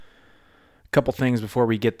Couple things before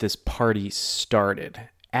we get this party started.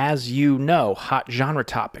 As you know, Hot Genre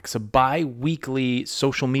Topics, a bi-weekly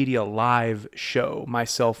social media live show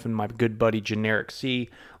myself and my good buddy Generic C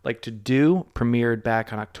like to do, premiered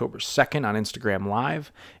back on October 2nd on Instagram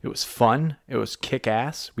Live. It was fun. It was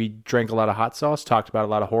kick-ass. We drank a lot of hot sauce, talked about a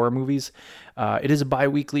lot of horror movies. It is a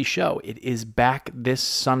bi-weekly show. It is back this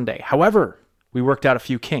Sunday. However, we worked out a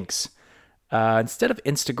few kinks. Instead of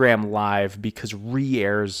Instagram Live, because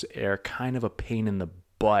re-airs are kind of a pain in the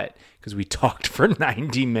butt because we talked for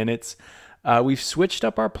 90 minutes, we've switched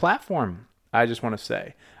up our platform, I just want to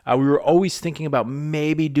say. We were always thinking about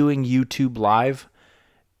maybe doing YouTube Live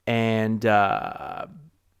and,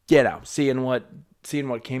 seeing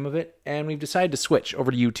what came of it. And we've decided to switch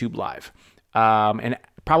over to YouTube Live. And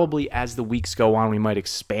probably as the weeks go on, we might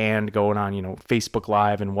expand going on, Facebook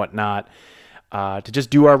Live and whatnot, to just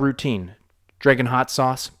do our routine. Drinking hot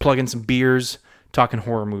sauce, plugging some beers, talking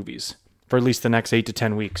horror movies for at least the next 8 to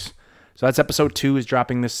 10 weeks. So that's episode 2 is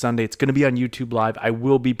dropping this Sunday. It's going to be on YouTube Live. I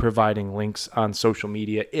will be providing links on social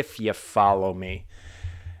media if you follow me.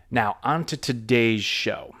 Now, on to today's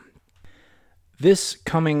show. This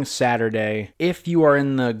coming Saturday, if you are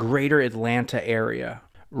in the greater Atlanta area,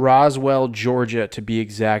 Roswell, Georgia to be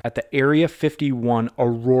exact, at the Area 51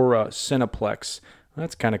 Aurora Cineplex.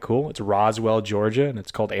 That's kind of cool. It's Roswell, Georgia, and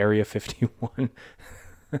it's called Area 51.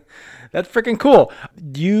 That's freaking cool.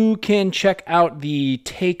 You can check out the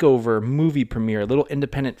Takeover movie premiere, a little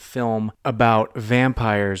independent film about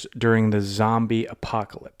vampires during the zombie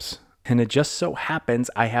apocalypse. And it just so happens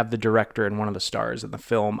I have the director and one of the stars in the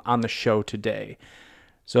film on the show today.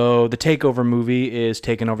 So the Takeover movie is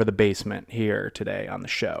taking over the basement here today on the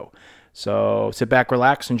show. So sit back,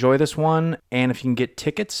 relax, enjoy this one. And if you can get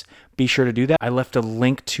tickets, be sure to do that. I left a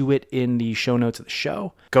link to it in the show notes of the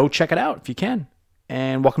show. Go check it out if you can.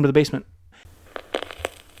 And welcome to the basement.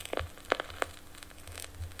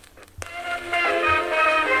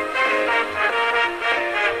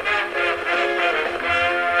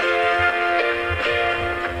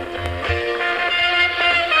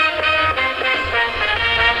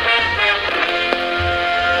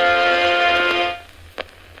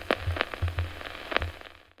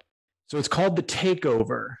 So it's called The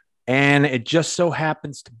Takeover, and it just so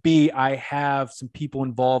happens to be I have some people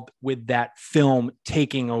involved with that film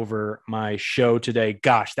taking over my show today.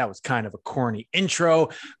 Gosh, that was kind of a corny intro,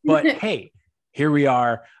 but hey, here we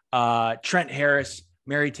are. Trent Harris,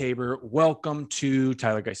 Mary Tabor, welcome to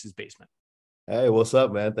Tyler Geiss's Basement. Hey, what's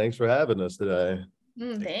up, man? Thanks for having us today.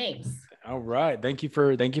 Thanks. All right, thank you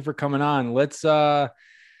for coming on.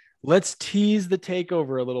 Let's tease the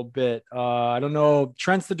Takeover a little bit. I don't know.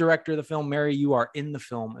 Trent's the director of the film. Mary, you are in the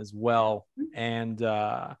film as well. And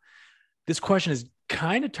this question is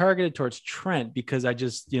kind of targeted towards Trent because I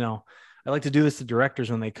just, I like to do this to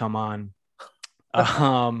directors when they come on.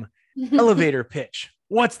 Elevator pitch.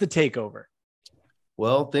 What's the Takeover?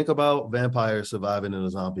 Well, think about vampires surviving in a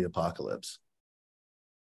zombie apocalypse.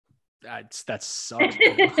 That sucks.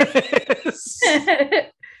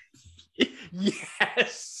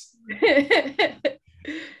 Yes.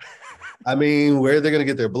 I mean, where are they going to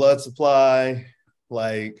get their blood supply?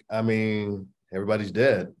 Everybody's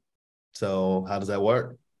dead. So how does that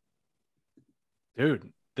work?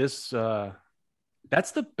 Dude, that's the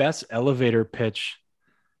best elevator pitch.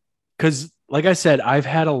 Because like I said, I've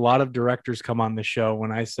had a lot of directors come on the show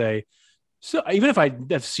when I say, so even if I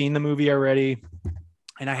have seen the movie already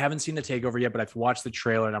and I haven't seen the Takeover yet, but I've watched the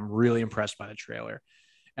trailer and I'm really impressed by the trailer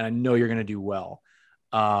and I know you're going to do well.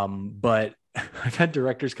 But I've had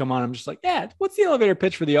directors come on. I'm just like, yeah, what's the elevator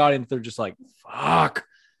pitch for the audience? They're just like, fuck.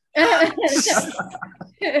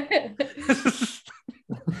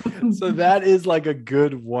 So that is like a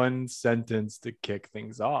good one sentence to kick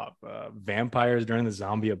things off. Vampires during the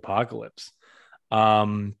zombie apocalypse.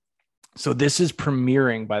 So this is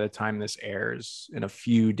premiering by the time this airs in a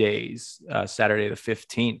few days, Saturday the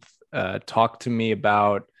 15th. Talk to me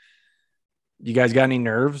about, you guys got any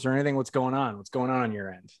nerves or anything? What's going on? What's going on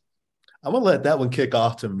your end? I'm going to let that one kick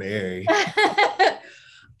off to Mary. I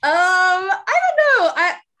don't know.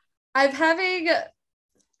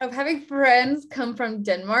 I'm having friends come from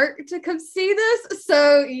Denmark to come see this.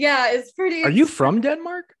 So yeah, it's pretty. Are you from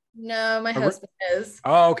Denmark? No, my husband is.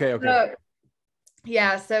 Oh, okay. So,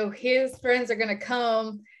 yeah, so his friends are gonna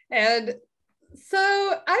come, and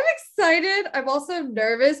so I'm excited. I'm also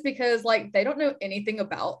nervous because they don't know anything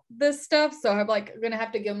about this stuff. So I'm gonna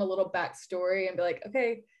have to give them a little backstory and be like,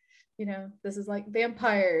 okay, this is like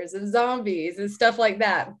vampires and zombies and stuff like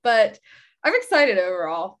that. But I'm excited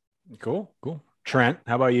overall. Cool. Trent,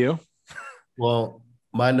 how about you? Well,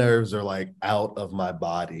 my nerves are out of my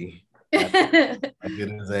body. It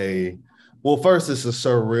is a Well, first, it's a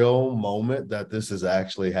surreal moment that this is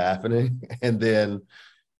actually happening. And then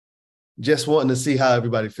just wanting to see how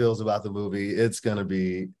everybody feels about the movie. It's going to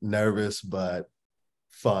be nervous, but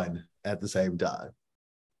fun at the same time.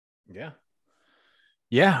 Yeah.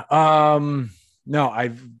 Yeah. No,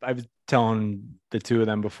 I was telling the two of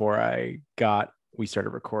them before we started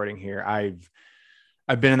recording here. I've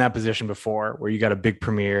been in that position before where you got a big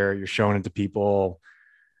premiere, you're showing it to people,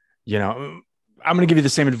 you know, I'm going to give you the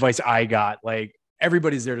same advice I got. Like,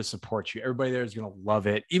 everybody's there to support you. Everybody there is going to love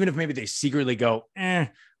it. Even if maybe they secretly go,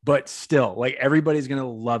 but still, like, everybody's going to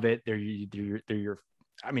love it. They're your,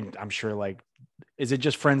 I mean, I'm sure, like, is it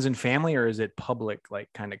just friends and family, or is it public, like,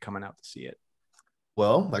 kind of coming out to see it?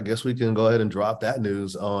 Well, I guess we can go ahead and drop that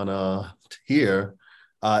news on here.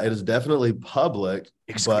 It is definitely public,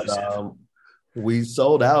 Exclusive. but we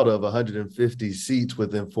sold out of 150 seats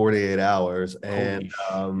within 48 hours. And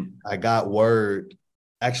I got word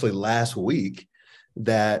actually last week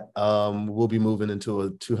that we'll be moving into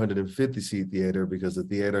a 250 seat theater because the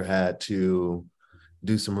theater had to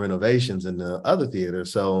do some renovations in the other theater.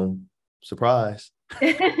 So, surprise,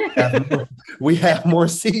 we have more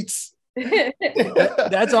seats.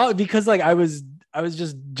 That's all, because like I was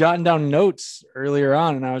just jotting down notes earlier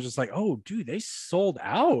on, and I was just like, oh dude, they sold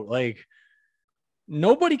out. Like,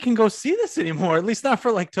 nobody can go see this anymore, at least not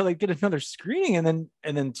for like to like get another screening. And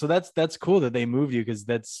then so that's cool that they moved you, because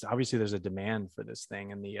that's obviously there's a demand for this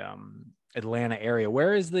thing in the Atlanta area.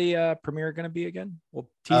 Where is the premiere going to be again? We'll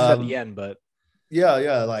tease it at the end, but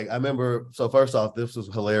yeah, like I remember. So first off, this was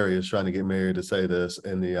hilarious trying to get Mary to say this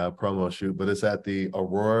in the promo shoot, but it's at the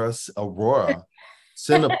Aurora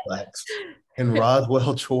Cineplex in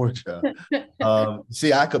Roswell, Georgia.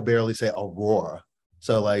 See, I could barely say Aurora,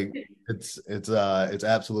 so like it's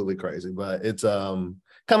absolutely crazy, but it's kind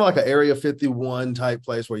of like an Area 51 type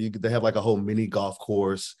place where they have like a whole mini golf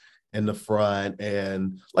course in the front,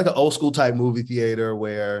 and like an old school type movie theater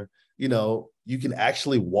where you can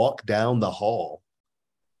actually walk down the hall,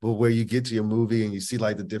 but where you get to your movie and you see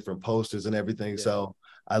like the different posters and everything. Yeah. So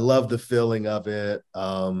I love the feeling of it.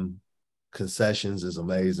 Concessions is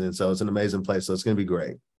amazing. So it's an amazing place. So it's going to be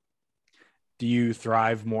great. Do you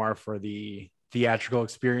thrive more for the theatrical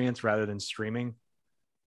experience rather than streaming?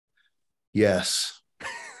 Yes.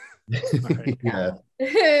 Right. Yeah.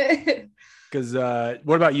 Because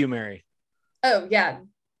what about you, Mary? Oh yeah,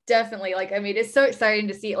 definitely. Like, I mean, it's so exciting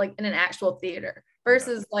to see it like in an actual theater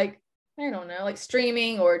versus like, I don't know, like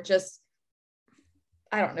streaming or just,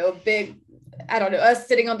 I don't know, us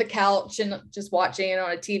sitting on the couch and just watching it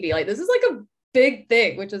on a TV. Like, this is like a big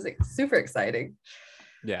thing, which is like, super exciting.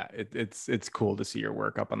 Yeah, it's cool to see your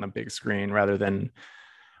work up on the big screen rather than,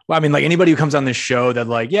 well, I mean, like anybody who comes on this show that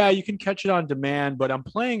like, yeah, you can catch it on demand, but I'm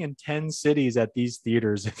playing in 10 cities at these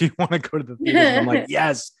theaters. If you want to go to the theaters, I'm like,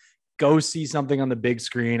 yes, go see something on the big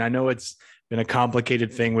screen. I know it's been a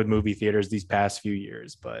complicated thing with movie theaters these past few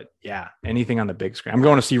years, but yeah, anything on the big screen. I'm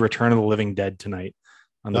going to see Return of the Living Dead tonight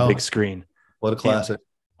on the big screen. What a classic.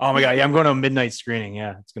 Yeah. Oh my God. Yeah. I'm going to a midnight screening.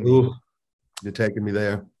 Yeah. It's going to be. You're taking me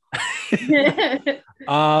there.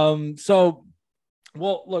 So,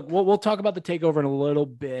 well, look, we'll talk about the takeover in a little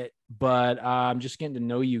bit, but I'm just getting to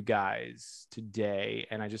know you guys today,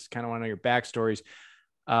 and I just kind of want to know your backstories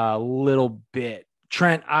a little bit.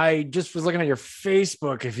 Trent, I just was looking at your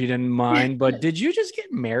Facebook, if you didn't mind, but did you just get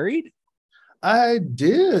married? I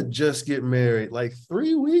did just get married like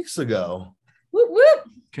 3 weeks ago. Whoop, whoop.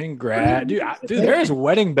 Congrats, dude! There's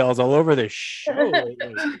wedding bells all over this show.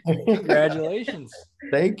 Congratulations!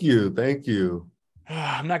 Thank you.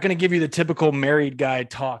 I'm not going to give you the typical married guy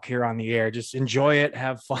talk here on the air. Just enjoy it,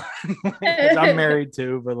 have fun. I'm married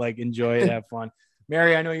too, but like enjoy it, have fun.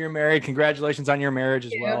 Mary, I know you're married. Congratulations on your marriage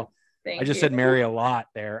as well. I just said Mary a lot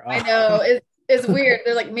there. I know, it's weird.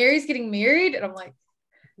 They're like, Mary's getting married, and I'm like,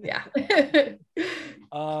 yeah.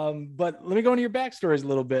 But let me go into your backstories a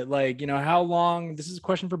little bit. Like, how long, this is a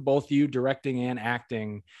question for both you, directing and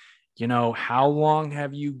acting, how long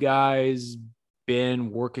have you guys been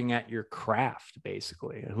working at your craft,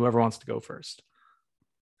 basically? Whoever wants to go first.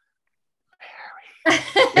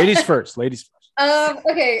 Ladies first.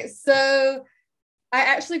 Okay, so I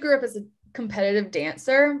actually grew up as a competitive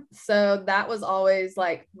dancer, so that was always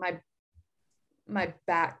like my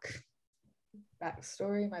background. There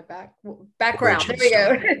we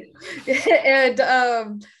go.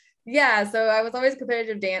 And yeah, so I was always a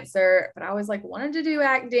competitive dancer, but I always like wanted to do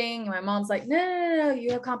acting. And my mom's like, no,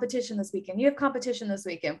 you have competition this weekend.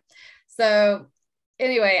 So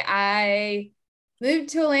anyway, I moved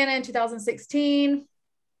to Atlanta in 2016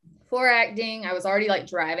 for acting. I was already like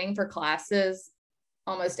driving for classes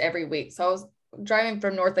almost every week. So I was driving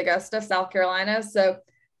from North Augusta, South Carolina. So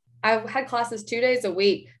I had classes 2 days a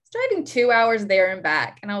week. I was driving 2 hours there and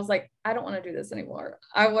back. And I was like, I don't want to do this anymore.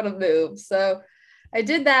 I want to move. So I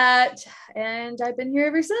did that and I've been here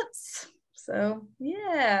ever since. So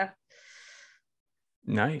yeah.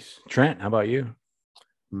 Nice. Trent, how about you?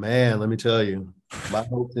 Man, let me tell you, my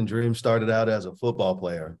hopes and dreams started out as a football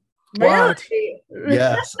player. What? Really?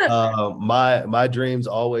 Yes, my dreams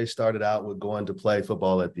always started out with going to play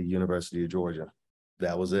football at the University of Georgia.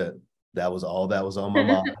 That was it. That was all that was on my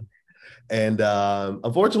mind. And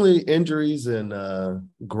unfortunately, injuries and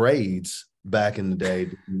grades back in the day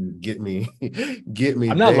didn't get me.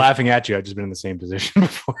 I'm not there. laughing at you. I've just been in the same position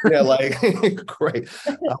before. Yeah, like great.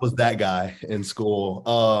 I was that guy in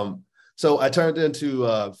school. So I turned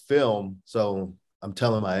into film. So I'm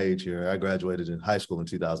telling my age here. I graduated in high school in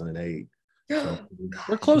 2008. So,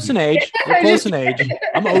 We're close in age. We're close in age.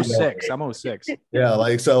 I'm 06. I'm 06. yeah,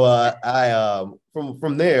 like so I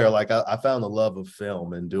from there, like I found the love of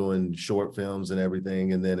film and doing short films and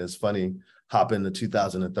everything. And then it's funny, hop into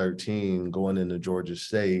 2013, going into Georgia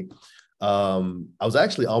State. I was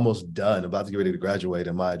actually almost done, about to get ready to graduate,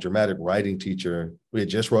 and my dramatic writing teacher, we had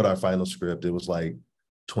just wrote our final script. It was like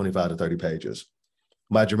 25 to 30 pages.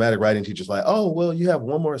 My dramatic writing teacher's like, oh, well, you have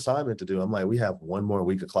one more assignment to do. I'm like, we have one more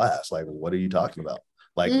week of class. Like, what are you talking about?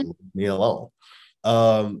 Like, leave me alone.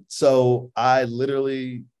 So I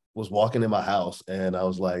literally was walking in my house and I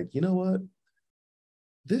was like, you know what?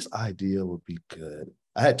 This idea would be good.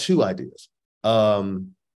 I had two ideas.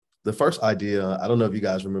 The first idea, I don't know if you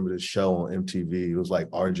guys remember this show on MTV. It was like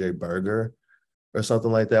RJ Berger or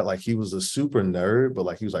something like that. Like he was a super nerd, but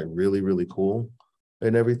like he was like really, really cool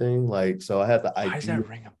and everything. Like, so I had the idea. Why does that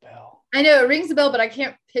ring a bell? I know it rings a bell, but I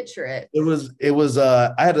can't picture it. It was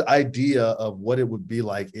I had an idea of what it would be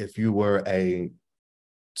like if you were a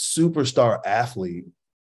superstar athlete,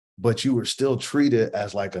 but you were still treated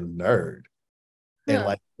as like a nerd and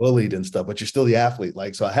like bullied and stuff, but you're still the athlete.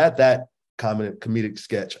 Like, so I had that comedic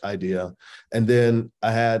sketch idea. And then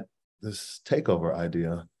I had this takeover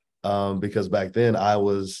idea because back then I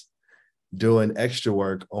was doing extra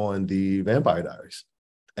work on the Vampire Diaries,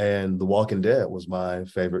 and The Walking Dead was my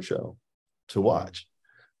favorite show to watch.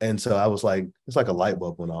 And so I was like, it's like a light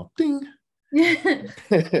bulb went off, ding.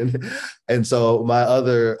 and so my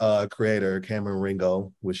other creator, Cameron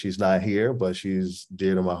Ringo, which she's not here, but she's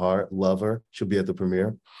dear to my heart, love her. She'll be at the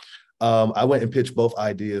premiere. I went and pitched both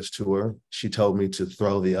ideas to her. She told me to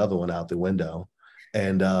throw the other one out the window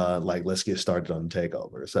and like, let's get started on the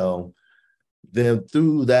takeover. So then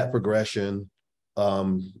through that progression,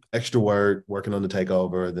 extra work, working on the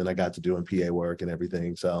takeover, then I got to doing PA work and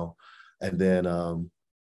everything. So, and then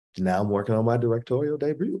now I'm working on my directorial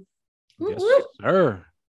debut. Yes, sir.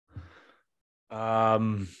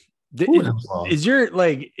 Is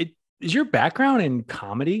your background in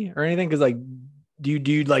comedy or anything? Because like, do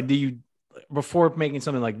you before making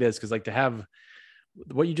something like this? Because like to have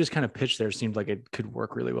what you just kind of pitched there seemed like it could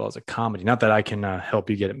work really well as a comedy. Not that I can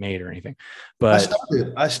help you get it made or anything, but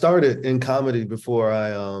I started in comedy before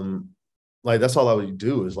I like that's all I would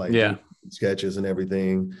do is like do sketches and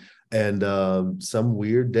everything. And some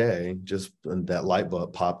weird day, just that light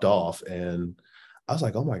bulb popped off, and I was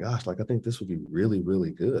like, "Oh my gosh! Like I think this would be really,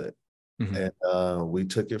 really good." Mm-hmm. And we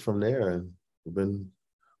took it from there, and we've been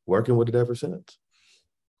working with it ever since.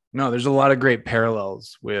 No, there's a lot of great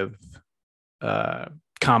parallels with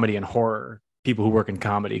comedy and horror. People who work in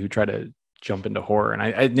comedy who try to jump into horror, and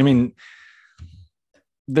I mean,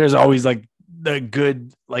 there's always like a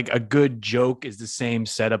good joke is the same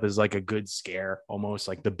setup as like a good scare, almost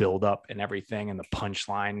like the build up and everything, and the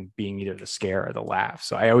punchline being either the scare or the laugh.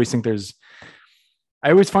 So I always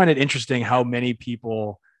find it interesting how many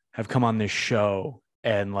people have come on this show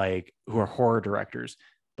and like who are horror directors,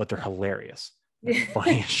 but they're hilarious. They're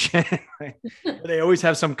funny as shit. They always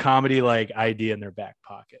have some comedy like idea in their back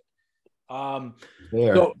pocket.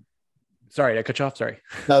 So, sorry, I cut you off. Sorry.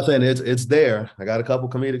 No, I'm saying it's there. I got a couple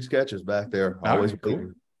comedic sketches back there. Always right,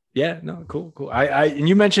 cool. Yeah, no, cool. I and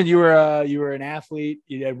you mentioned you were an athlete.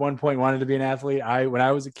 You at one point wanted to be an athlete. When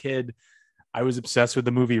I was a kid, I was obsessed with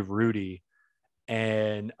the movie Rudy,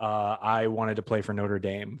 and I wanted to play for Notre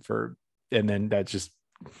Dame and then that just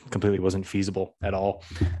completely wasn't feasible at all.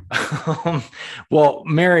 Well,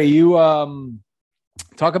 Mary, you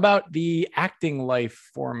talk about the acting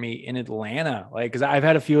life for me in Atlanta, like because I've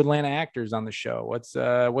had a few Atlanta actors on the show. What's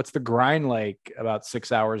the grind like about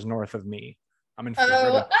 6 hours north of me? I'm in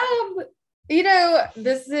Florida.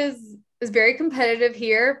 This is very competitive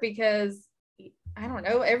here because I don't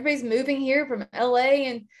know, everybody's moving here from LA,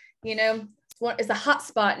 and it's a hot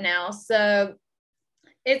spot now, so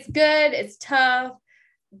it's good, it's tough,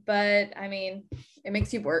 but I mean, it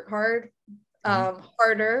makes you work hard.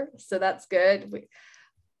 harder. So that's good.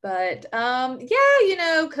 But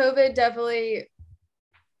COVID definitely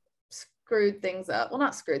screwed things up. Well,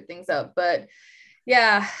 not screwed things up, but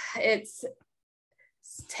yeah, it's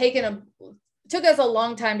took us a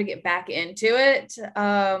long time to get back into it.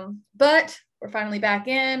 But we're finally back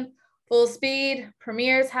in full speed.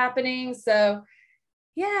 Premiere's happening. So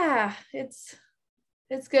yeah, it's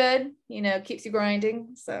good. Keeps you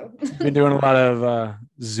grinding. So been doing a lot of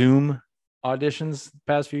Zoom auditions the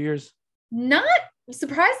past few years. Not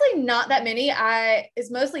surprisingly, not that many.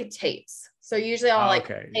 It's mostly tapes. So usually I'll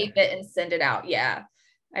tape it and send it out. Yeah.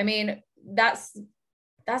 I mean, that's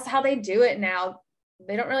how they do it now.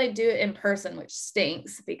 They don't really do it in person, which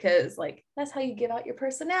stinks because that's how you give out your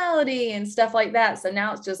personality and stuff like that. So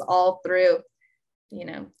now it's just all through,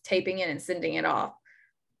 taping it and sending it off.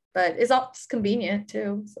 But it's all just convenient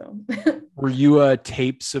too. So were you a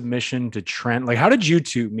tape submission to Trent? How did you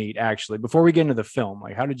two meet actually? Before we get into the film,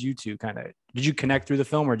 how did you two did you connect through the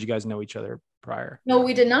film or did you guys know each other prior? No,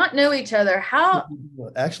 we did not know each other. How?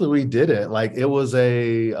 Actually, we didn't. It was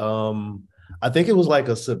I think it was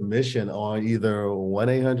a submission on either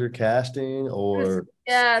 1-800-casting or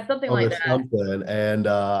something like that. Something. And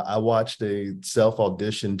I watched a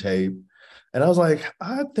self-audition tape and I was like,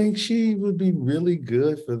 I think she would be really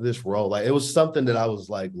good for this role. It was something that I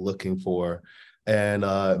was looking for. And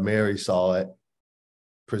Mary saw it,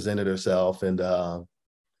 presented herself. And,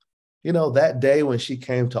 that day when she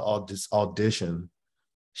came to audition,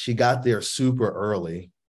 she got there super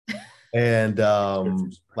early. And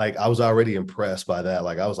I was already impressed by that.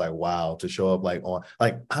 I was like, wow, to show up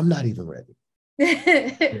I'm not even ready.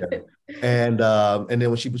 Yeah. And then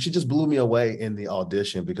when she just blew me away in the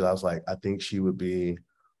audition because I was like, I think she would be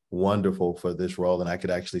wonderful for this role. And I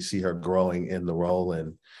could actually see her growing in the role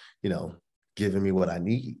and, giving me what I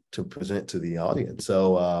need to present to the audience.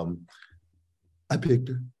 So I picked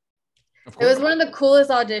her. It was one of the coolest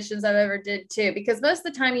auditions I've ever did too, because most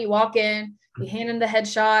of the time you walk in, you hand in the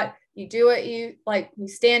headshot, you do what you you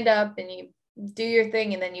stand up and you do your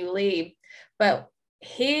thing and then you leave. But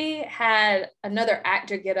he had another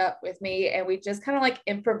actor get up with me and we just kind of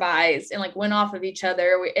improvised and went off of each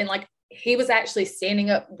other. And he was actually standing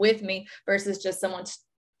up with me versus just someone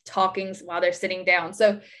talking while they're sitting down.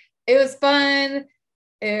 So it was fun.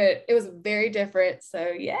 It was very different.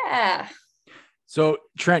 So yeah. So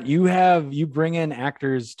Trent, you bring in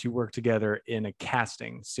actors to work together in a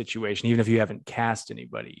casting situation, even if you haven't cast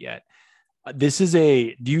anybody yet. Do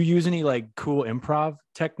you use any cool improv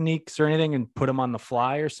techniques or anything and put them on the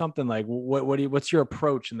fly or something? What's your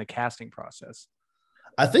approach in the casting process?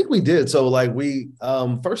 I think we did. So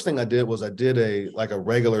first thing I did was I did a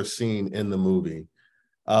regular scene in the movie.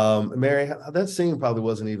 Mary, that scene probably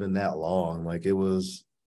wasn't even that long. It was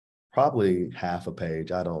probably half a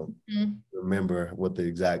page. I don't remember what the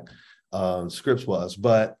exact script was,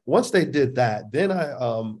 but once they did that, then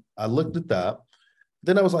I looked at that.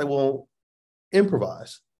 Then I was like, well,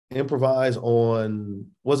 improvise on,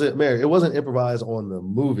 was it Mary? It wasn't improvise on the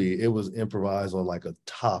movie. It was improvise on a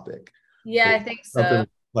topic. Yeah, I think so.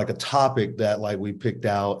 A topic that we picked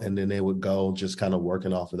out and then they would go just kind of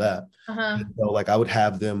working off of that. So I would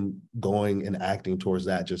have them going and acting towards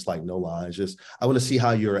that, just no lines. Just, I want to see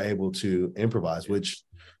how you're able to improvise, which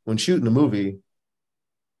when shooting the movie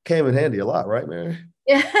came in handy a lot, right, Mary?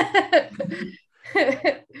 Yeah.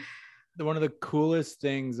 One of the coolest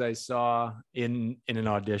things I saw in an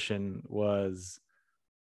audition was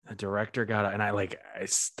a director and I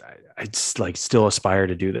still aspire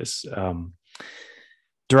to do this.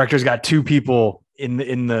 Director's got two people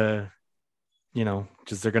in the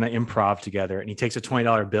just they're going to improv together, and he takes a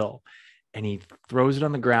 $20 bill and he throws it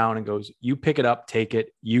on the ground and goes, you pick it up, take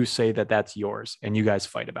it, you say that's yours, and you guys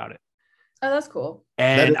fight about it. Oh, that's cool.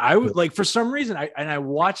 And I would for some reason I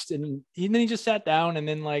watched and then he just sat down and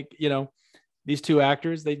then these two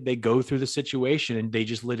actors, they go through the situation and they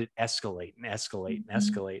just let it escalate and escalate and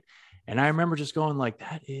escalate. And I remember just going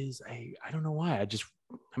that is I don't know why.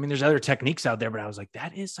 There's other techniques out there, but I was like,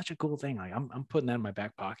 that is such a cool thing. I'm putting that in my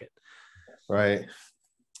back pocket. Right.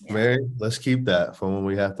 Yeah. Mary, let's keep that for when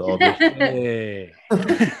we have to audition. Hey.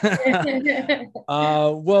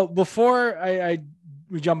 Well, before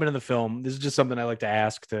we jump into the film, this is just something I like to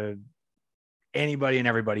ask to anybody and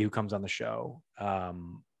everybody who comes on the show,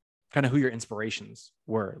 kind of who your inspirations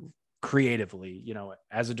were creatively,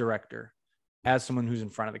 as a director, as someone who's in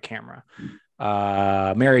front of the camera.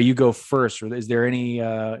 Mary, you go first. Or is there any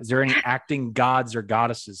acting gods or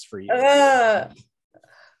goddesses for you? I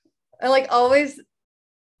always,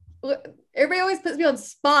 everybody always puts me on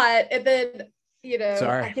spot, and then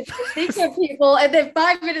I can think of people, and then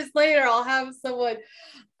 5 minutes later I'll have someone.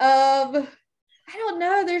 I don't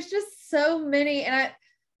know. There's just so many, and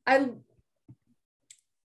I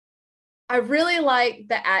really like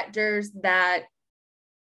the actors that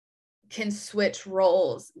can switch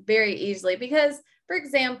roles very easily because, for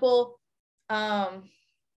example,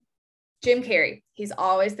 Jim Carrey, he's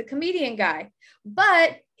always the comedian guy,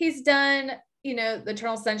 but he's done, The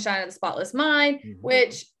Eternal Sunshine of the Spotless Mind,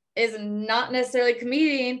 which is not necessarily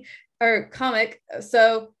comedian or comic.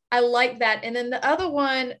 So I like that. And then the other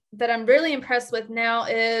one that I'm really impressed with now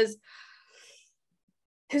is,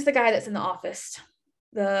 who's the guy that's in The Office?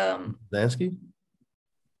 Lansky?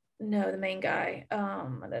 No, the main guy.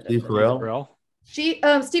 Steve Carell. Steve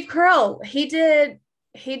Carell. He did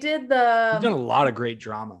He's done a lot of great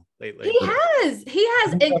drama lately. He has.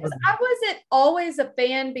 And I wasn't always a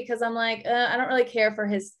fan because I'm like, I don't really care for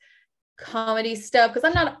his comedy stuff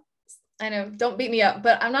because I know, don't beat me up,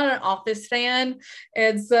 but I'm not an Office fan.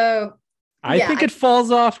 And so I think it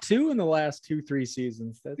falls off too in the last 2-3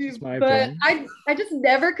 seasons. That's just my opinion. I just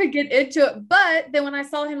never could get into it. But then when I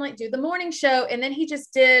saw him do the morning show, and then he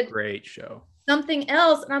just did great show, something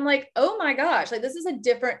else, and I'm like, oh my gosh, this is a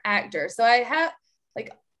different actor. So I have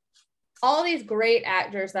all these great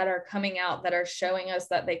actors that are coming out that are showing us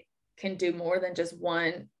that they can do more than just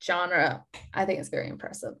one genre. I think it's very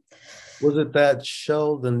impressive. Was it that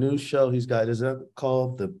show, the new show he's got? Is that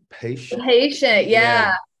called The Patient? The Patient,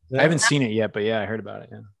 yeah. I haven't seen it yet, but I heard about it.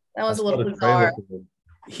 Yeah, that was a little bizarre.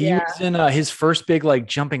 He was in his first big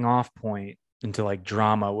jumping off point into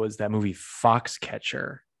drama was that movie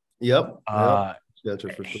Foxcatcher. Yep.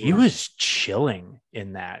 He was chilling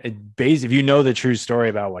in that. If you know the true story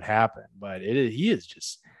about what happened, but he is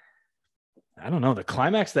just, I don't know, the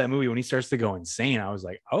climax of that movie when he starts to go insane. I was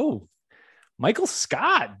like, oh, Michael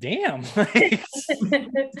Scott, damn.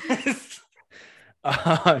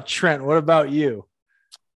 Trent, what about you?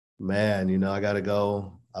 Man, I gotta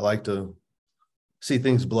go. I like to see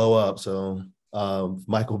things blow up. So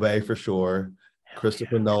Michael Bay for sure,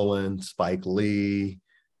 Christopher Nolan, Spike Lee.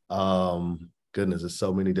 Goodness, there's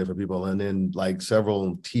so many different people. And then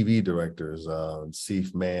several TV directors,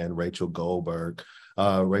 Sif Mann, Rachel Goldberg.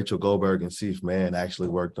 Rachel Goldberg and Sif Mann actually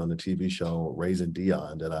worked on the TV show Raising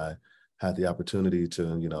Dion that I had the opportunity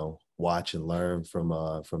to, watch and learn from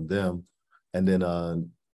them. And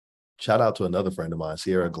then shout out to another friend of mine,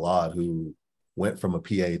 Sierra Glad, who went from a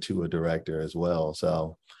PA to a director as well.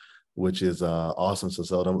 So, which is awesome.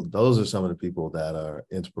 So those are some of the people that are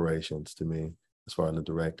inspirations to me as far as the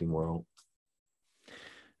directing world.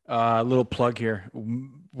 Little plug here.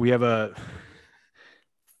 We have a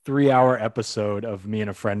 3-hour episode of me and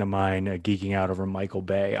a friend of mine geeking out over Michael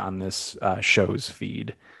Bay on this show's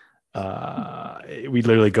feed. We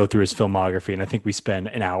literally go through his filmography, and I think we spend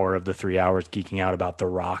an hour of the 3 hours geeking out about The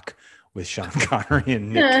Rock with Sean Connery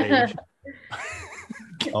and Nick Cage.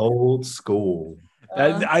 Old school.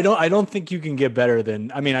 I don't think you can get better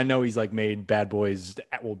than. I mean, I know he's made Bad Boys.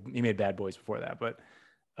 Well, he made Bad Boys before that, but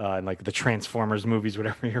and the Transformers movies,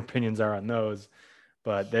 whatever your opinions are on those.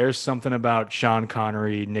 But there's something about Sean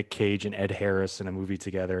Connery, Nick Cage, and Ed Harris in a movie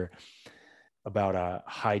together about a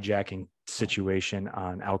hijacking situation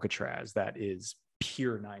on Alcatraz that is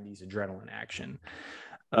pure 90s adrenaline action.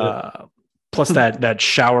 Plus that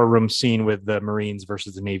shower room scene with the Marines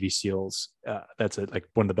versus the Navy SEALs. That's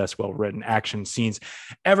one of the best well-written action scenes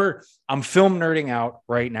ever. I'm film nerding out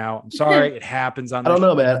right now. I'm sorry. It happens on. I don't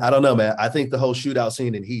know, man. I think the whole shootout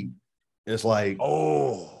scene in Heat is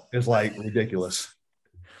it's ridiculous.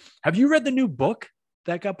 Have you read the new book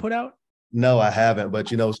that got put out? No, I haven't.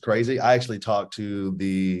 But it's crazy. I actually talked to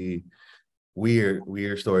the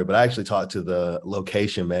weird story, but I actually talked to the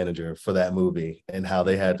location manager for that movie and how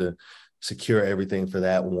they had to secure everything for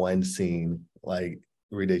that one scene.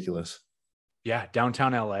 Ridiculous. Yeah,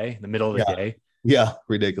 downtown LA, the middle of the day. Yeah,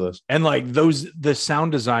 ridiculous. And the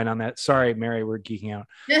sound design on that. Sorry, Mary, we're geeking out.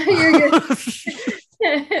 You're good.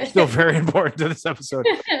 Still very important to this episode.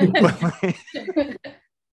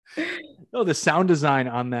 No, the sound design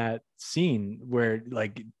on that scene where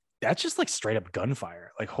that's just straight up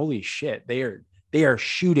gunfire. Holy shit, they are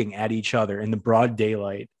shooting at each other in the broad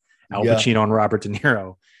daylight. Al Pacino and Robert De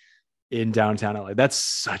Niro in downtown LA. That's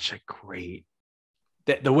such a great.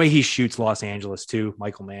 The way he shoots Los Angeles too,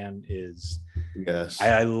 Michael Mann is. Yes,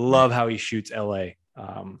 I love how he shoots LA.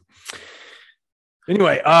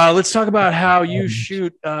 Anyway, let's talk about how you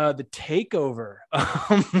shoot The Takeover.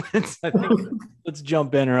 Let's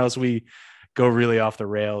jump in, or else we go really off the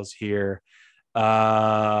rails here.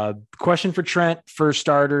 Question for Trent for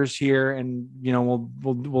starters here, and we'll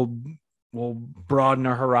broaden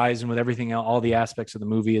our horizon with everything, all the aspects of the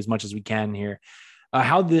movie as much as we can here.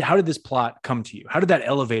 How did this plot come to you? How did that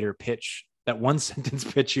elevator pitch, that one sentence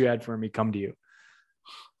pitch you had for me, come to you?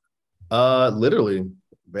 Literally,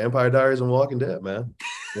 Vampire Diaries and Walking Dead, man.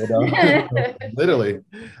 You know? Literally.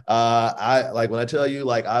 I like when I tell you,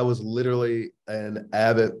 like, I was literally an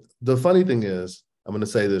avid. The funny thing is, I'm gonna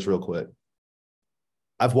say this real quick.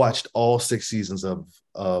 I've watched all 6 seasons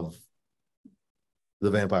of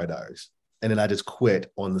the Vampire Diaries, and then I just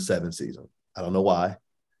quit on the 7th season. I don't know why,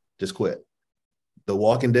 just quit. The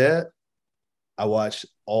Walking Dead, I watched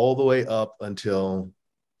all the way up until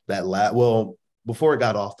that well, before it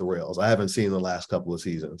got off the rails. I haven't seen the last couple of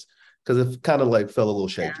seasons because it kind of like fell a little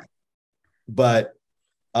shaky. Yeah. But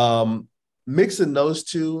mixing those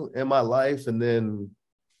two in my life, and then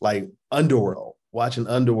like Underworld, watching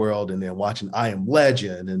Underworld, and then watching I Am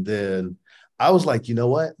Legend, and then I was like, you know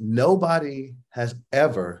what? Nobody has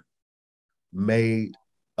ever made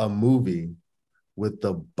a movie with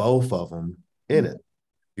the both of them in it.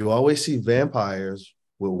 You always see vampires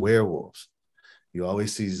with werewolves. You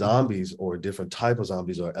always see zombies or different type of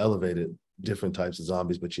zombies or elevated different types of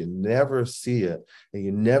zombies, but you never see it, and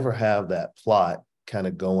you never have that plot kind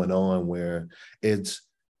of going on where it's.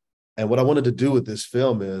 And what I wanted to do with this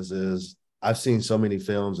film is I've seen so many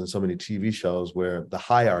films and so many TV shows where the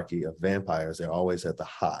hierarchy of vampires, they're always at the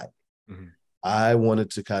high. Mm-hmm. I wanted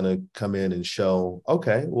to kind of come in and show,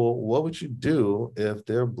 okay, well, what would you do if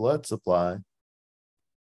their blood supply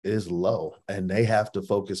is low and they have to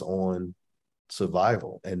focus on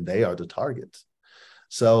survival and they are the targets?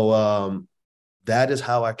 So that is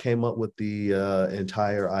how I came up with the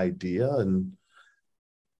entire idea, and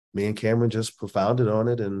me and Cameron just profounded on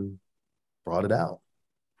it and brought it out.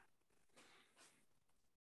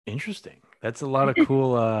 Interesting. That's a lot of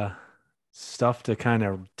cool stuff to kind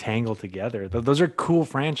of tangle together. Those are cool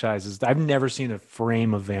franchises. I've never seen a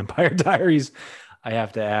frame of Vampire Diaries, I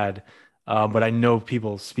have to add, but I know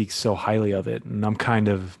people speak so highly of it, and I'm kind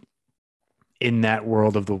of in that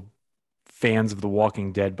world of the fans of The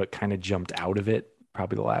Walking Dead, but kind of jumped out of it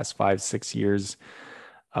probably the last 5-6 years.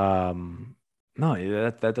 No,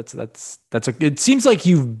 that's it seems like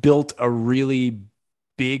you've built a really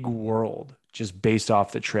big world just based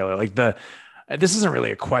off the trailer. Like this isn't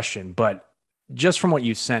really a question, but just from what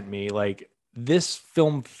you sent me, like this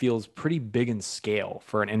film feels pretty big in scale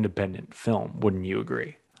for an independent film. Wouldn't you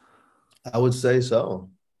agree? I would say so.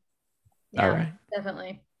 Yeah, all right.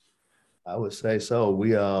 Definitely. I would say so.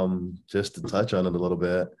 We just to touch on it a little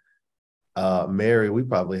bit, Mary, we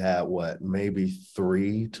probably had maybe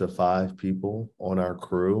 3 to 5 people on our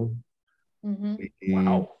crew. Mm-hmm.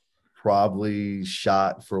 Wow. Probably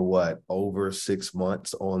shot for over 6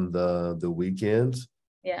 months on the weekends.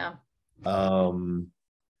 Yeah. So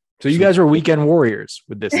you guys are weekend warriors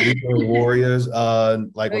with this. Weekend warriors.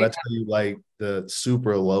 Like when I tell you, like the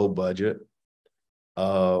super low budget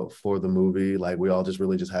for the movie, like we all just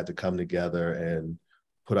really just had to come together and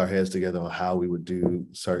put our heads together on how we would do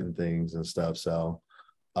certain things and stuff. So,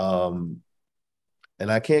 and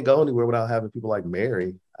I can't go anywhere without having people like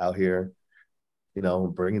Mary out here, you know,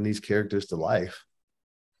 bringing these characters to life.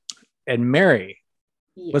 And Mary,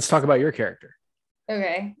 yes. Let's talk about your character.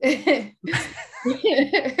 Okay.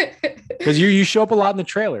 Because you show up a lot in the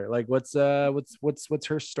trailer. Like, what's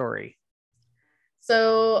her story?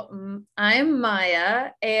 So I'm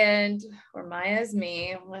Maya, or Maya is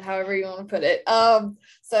me, however you want to put it.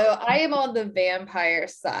 So I am on the vampire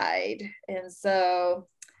side, and so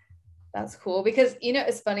that's cool because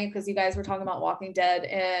it's funny because you guys were talking about Walking Dead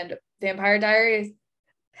and Vampire Diaries.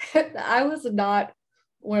 I was not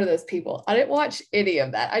one of those people. I didn't watch any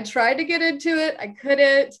of that. I tried to get into it, I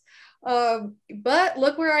couldn't. But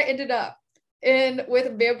look where I ended up.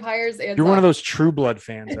 With vampires and you're one of those True Blood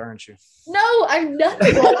fans, aren't you? No, I'm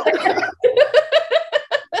nothing. Not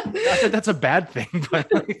that that's a bad thing, but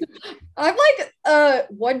I'm like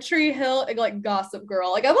One Tree Hill and like Gossip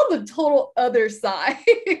Girl. Like I'm on the total other side.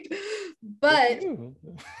 But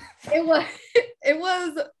it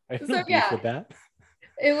was so yeah. With that.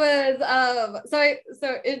 It was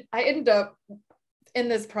I ended up in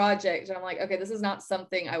this project and I'm like, okay, this is not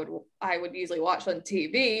something I would usually watch on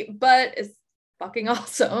TV, but it's fucking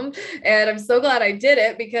awesome. And I'm so glad I did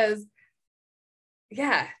it because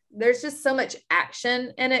yeah, there's just so much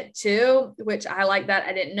action in it too, which I like that.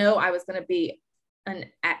 I didn't know I was going to be an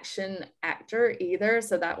action actor either.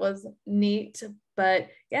 So that was neat. But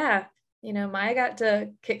yeah, Maya got to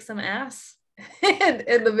kick some ass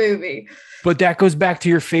in the movie. But that goes back to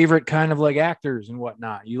your favorite kind of like actors and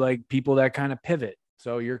whatnot. You like people that kind of pivot.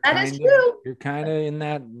 So you're kind of in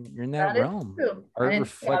that realm. Art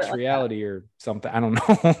reflects reality or something. I don't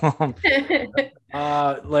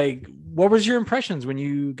know. Like, what was your impressions when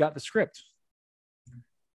you got the script?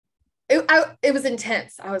 It was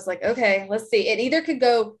intense. I was like, okay, let's see. It either could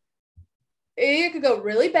go it could go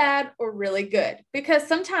really bad or really good, because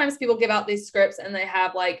sometimes people give out these scripts and they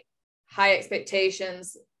have like high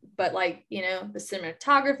expectations, but like, you know, the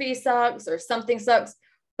cinematography sucks or something sucks.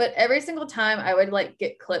 But every single time I would like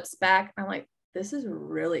get clips back, I'm like, this is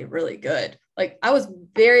really, really good. Like I was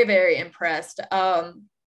very, very impressed.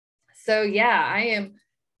 So yeah, I am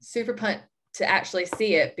super pumped to actually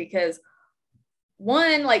see it, because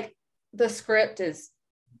one, like the script is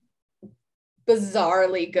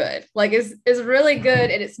bizarrely good. Like is really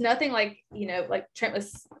good. And it's nothing like, you know, like Trent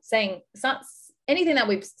was saying, it's not anything that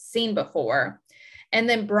we've seen before. And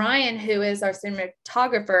then Brian, who is our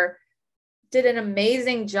cinematographer, did an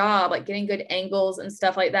amazing job, like getting good angles and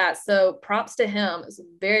stuff like that. So props to him. It's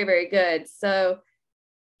very, very good. So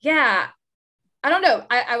yeah, I don't know.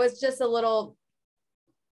 I was just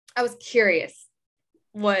I was curious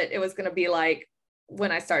what it was going to be like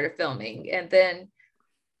when I started filming. And then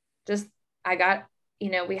just, I got, you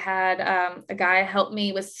know, we had a guy help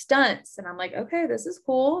me with stunts, and I'm like, okay, this is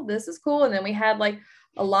cool. This is cool. And then we had like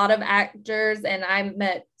a lot of actors, and I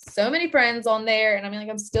met so many friends on there. And I mean, like,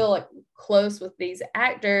 I'm still like close with these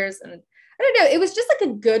actors, and I don't know, it was just like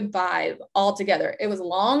a good vibe altogether. It was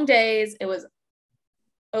long days. It was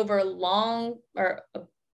over long, or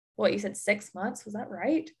what you said, 6 months. Was that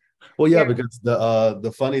right? Well, yeah, because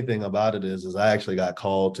the funny thing about it is I actually got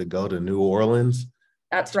called to go to New Orleans.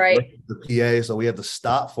 That's right. The PA, so we had to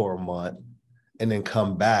stop for a month and then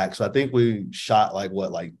come back. So I think we shot like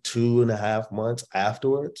 2.5 months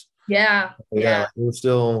afterwards. Yeah. Like, it was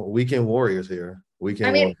still weekend warriors here.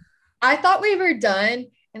 I mean, I thought we were done,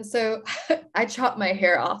 and so I chopped my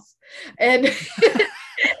hair off, and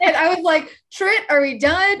and I was like, Trent, are we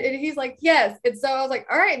done? And he's like, yes. And so I was like,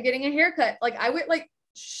 all right, I'm getting a haircut. Like I went like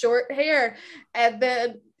short hair, and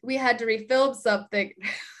then we had to refilm something.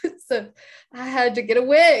 So I had to get a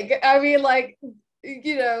wig. I mean, like,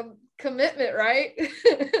 you know, commitment, right?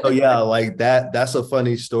 Oh yeah, like that's a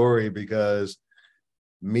funny story, because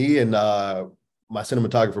me and my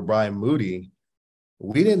cinematographer Brian Moody,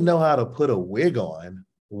 we didn't know how to put a wig on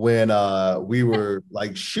when we were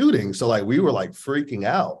like shooting. So like we were like freaking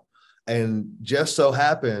out. And just so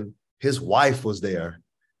happened his wife was there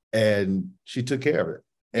and she took care of it.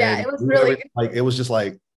 Yeah, And it was really like it was just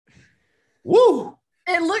like, woo.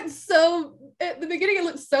 It looked so, at the beginning it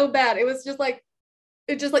looked so bad. It was just like,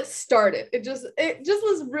 it just like started. It just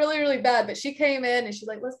was really, really bad. But she came in and she's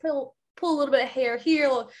like, let's pull a little bit of hair here.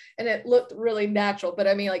 And it looked really natural. But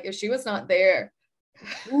I mean, like if she was not there,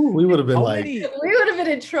 we would have been we would have been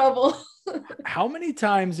in trouble. How many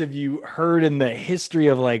times have you heard in the history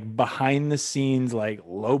of like behind the scenes, like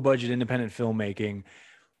low budget independent filmmaking,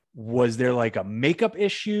 was there like a makeup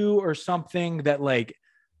issue or something that like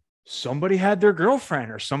somebody had their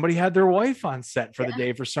girlfriend or somebody had their wife on set for the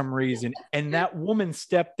day for some reason, and that woman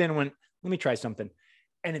stepped in and went, let me try something,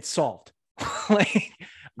 and it's solved? Like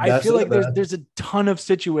I feel like there's a ton of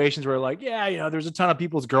situations where like, yeah, you know, there's a ton of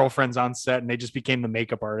people's girlfriends on set and they just became the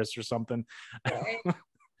makeup artist or something. Right.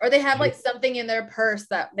 Or they have like something in their purse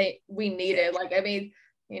that we needed. Like, I mean,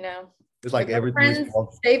 you know, it's like everything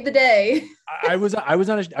saved the day. I was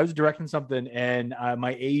directing something, and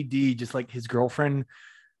my AD, just like his girlfriend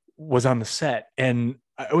was on the set, and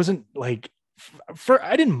I wasn't like,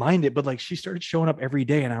 I didn't mind it, but like she started showing up every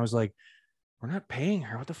day, and I was like, we're not paying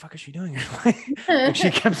her. What the fuck is she doing? Like,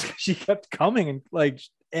 she kept coming, and like,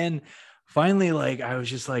 and finally, like, I was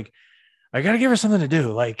just like, I gotta give her something to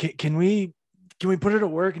do. Like, can we put her to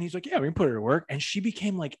work? And he's like, yeah, we can put her to work. And she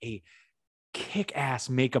became like a kick-ass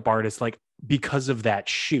makeup artist, like because of that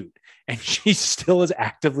shoot. And she still is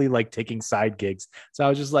actively like taking side gigs. So I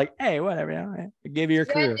was just like, hey, whatever, you know, I gave you your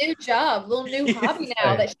career. A new job, little new hobby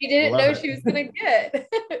now that she didn't know she was gonna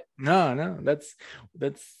get. No, that's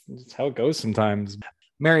how it goes sometimes.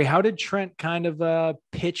 Mary, how did Trent kind of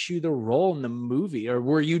pitch you the role in the movie? Or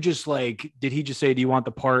were you just like, did he just say, do you want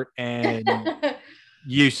the part? And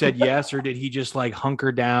you said yes, or did he just like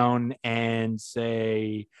hunker down and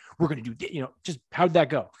say, we're going to do, you know, just how'd that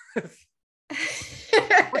go?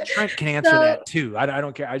 Trent can answer that too. I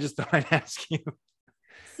don't care. I just thought I'd ask you.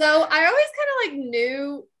 So I always kind of like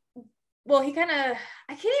knew, well, I can't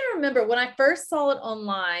even remember when I first saw it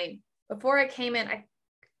online before I came in.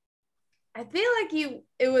 I feel like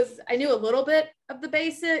I knew a little bit of the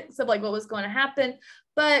basics of like what was going to happen,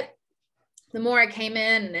 but the more I came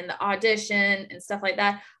in and in the audition and stuff like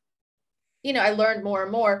that, you know, I learned more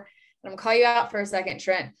and more. And I'm gonna call you out for a second,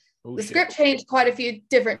 Trent. The script changed quite a few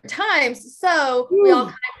different times. So we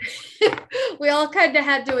all kind of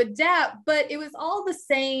had to adapt, but it was all the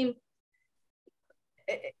same.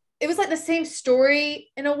 It was like the same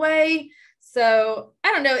story in a way. So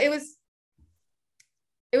I don't know.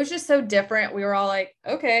 it was just so different. We were all like,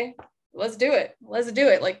 okay, let's do it. Let's do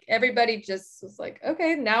it. Like everybody just was like,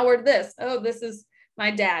 okay, now we're this. Oh, this is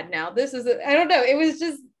my dad now. This is, I don't know. It was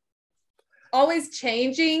just always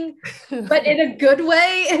changing, but in a good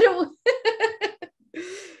way,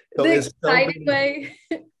 So the it's so exciting many,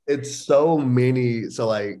 way. it's so many. So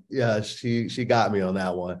like, yeah, she got me on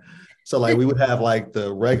that one. So like we would have like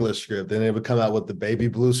the regular script, then it would come out with the baby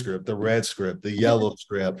blue script, the red script, the yellow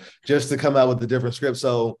script, just to come out with the different scripts.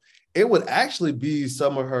 So it would actually be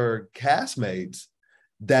some of her castmates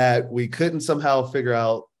that we couldn't somehow figure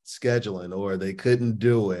out scheduling, or they couldn't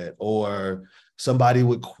do it, or somebody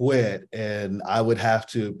would quit and I would have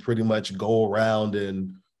to pretty much go around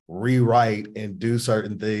and rewrite and do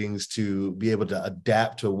certain things to be able to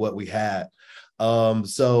adapt to what we had.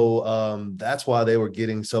 So that's why they were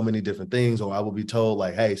getting so many different things, or I would be told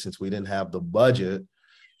like, hey, since we didn't have the budget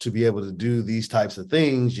to be able to do these types of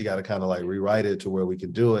things, you got to kind of like rewrite it to where we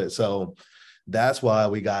can do it. So that's why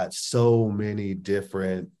we got so many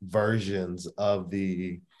different versions of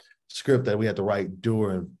the script that we had to write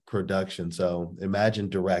during production. So imagine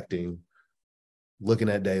directing, looking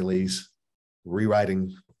at dailies,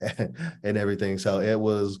 rewriting and everything. So it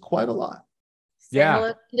was quite a lot.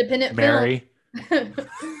 Yeah. Independent Mary. film.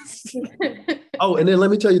 Oh, and then let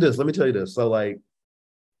me tell you this. So like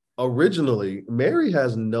originally, Mary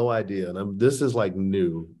has no idea, and this is like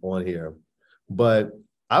new on here, but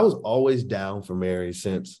I was always down for Mary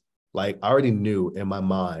since like I already knew in my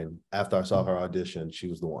mind after I saw her audition, she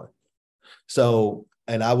was the one. So,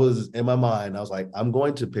 and I was in my mind, I was like, I'm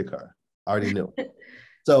going to pick her. I already knew.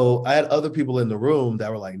 So I had other people in the room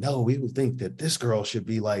that were like, no, we would think that this girl should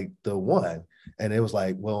be like the one. And it was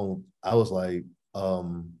like, well, I was like,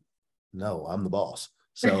 no, I'm the boss.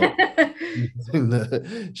 So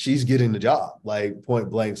she's getting the job, like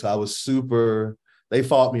point blank. So I was they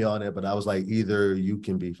fought me on it, but I was like, either you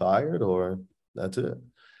can be fired or that's it.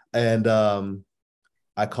 And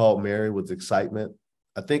I called Mary with excitement.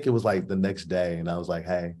 I think it was like the next day. And I was like,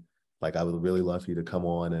 hey, like I would really love for you to come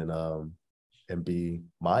on and be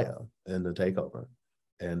Maya in the takeover.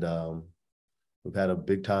 And we've had a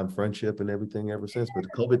big time friendship and everything ever since. But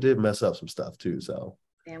COVID did mess up some stuff too. So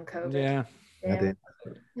damn COVID. Yeah. Damn.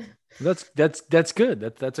 That's good.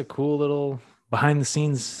 That's a cool little behind the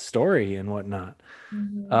scenes story and whatnot.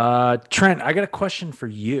 Mm-hmm. Trent, I got a question for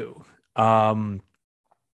you.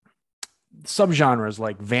 Subgenres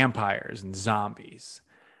like vampires and zombies,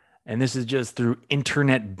 and this is just through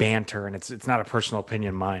internet banter, and it's not a personal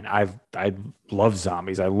opinion of mine. I love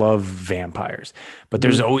zombies, I love vampires, but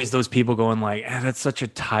there's always those people going like, that's such a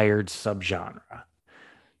tired subgenre.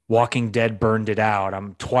 Walking Dead burned it out.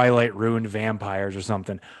 Twilight ruined vampires or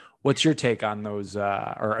something. What's your take on those,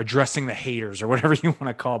 or addressing the haters or whatever you want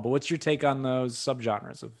to call it, but what's your take on those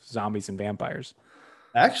subgenres of zombies and vampires?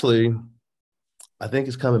 actually, I think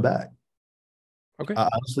it's coming back. Okay. I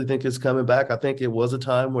honestly think it's coming back. I think it was a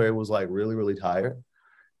time where it was like really, really tired,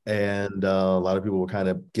 and a lot of people were kind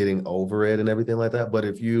of getting over it and everything like that. But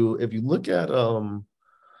if you look at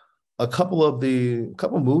a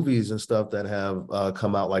couple movies and stuff that have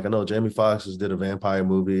come out, like I know Jamie Foxx just did a vampire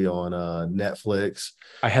movie on Netflix.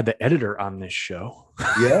 I had the editor on this show.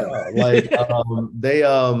 Yeah, like they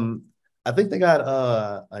I think they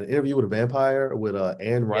got an interview with a vampire with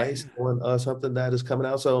Anne Rice on something that is coming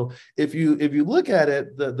out. So if you look at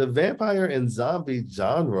it, the vampire and zombie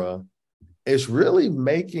genre is really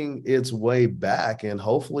making its way back, and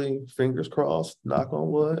hopefully, fingers crossed, knock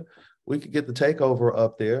on wood, we could get the takeover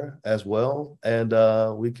up there as well, and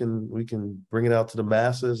we can bring it out to the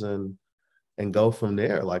masses and go from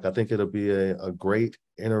there. Like I think it'll be a great,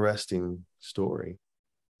 interesting story.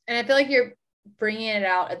 And I feel like you're bringing it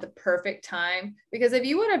out at the perfect time, because if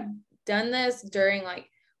you would have done this during like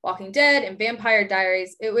Walking Dead and Vampire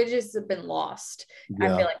Diaries, it would just have been lost.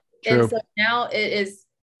 Yeah, I feel like. true. And so now it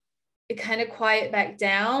kind of quiet back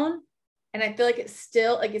down, and I feel like it's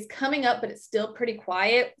still like it's coming up, but it's still pretty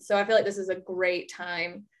quiet. So I feel like this is a great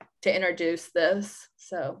time to introduce this.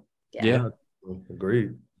 So Yeah.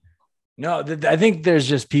 Agreed. No, I think there's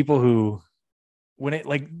just people who, when it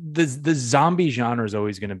like the zombie genre is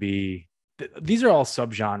always going to be, these are all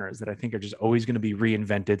subgenres that I think are just always going to be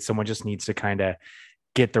reinvented. Someone just needs to kind of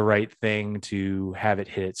get the right thing to have it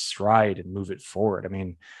hit its stride and move it forward. I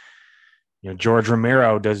mean, George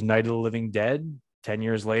Romero does Night of the Living Dead. 10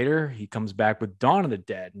 years later, he comes back with Dawn of the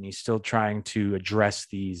Dead, and he's still trying to address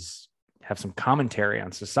these, have some commentary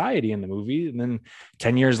on society in the movie. And then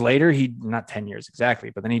 10 years later, not 10 years exactly,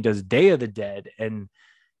 but then he does Day of the Dead. And,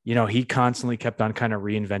 he constantly kept on kind of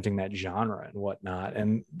reinventing that genre and whatnot.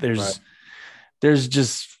 And there's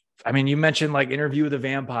just I mean, you mentioned like Interview with a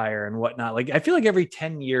Vampire and whatnot. Like, I feel like every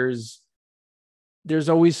 10 years, there's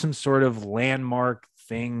always some sort of landmark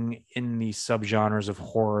thing in these subgenres of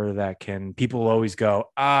horror that people always go,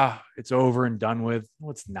 it's over and done with.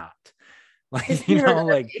 No, it's not. Like,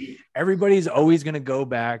 like everybody's always going to go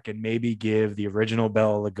back and maybe give the original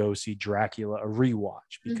Bela Lugosi Dracula a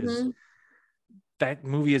rewatch, because that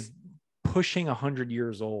movie is pushing 100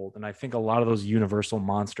 years old. And I think a lot of those Universal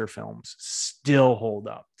monster films still hold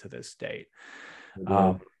up to this date.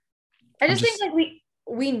 I just think like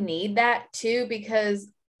we need that too, because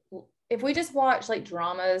if we just watch like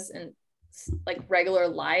dramas and like regular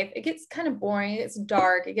life, it gets kind of boring, it gets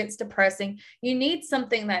dark, it gets depressing. You need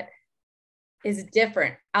something that is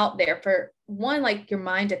different out there for one, like your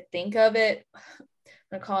mind to think of it. I'm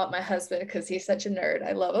gonna call out my husband because he's such a nerd.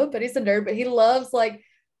 I love him, but he's a nerd, but he loves like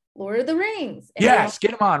Lord of the Rings. And yes,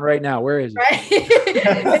 get him on right now. Where is he? Right?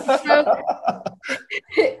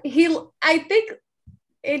 I think,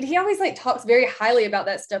 and he always like talks very highly about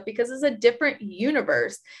that stuff because it's a different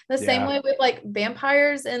universe. The same way with like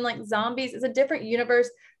vampires and like zombies, it's a different universe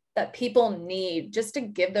that people need just to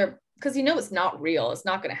give their, because it's not real. It's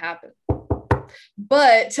not going to happen.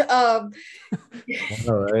 But all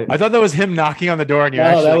right. I thought that was him knocking on the door, and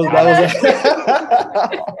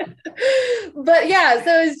but yeah,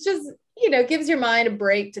 so it's just gives your mind a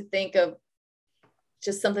break to think of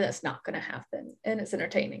just something that's not going to happen, and it's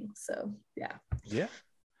entertaining. So yeah.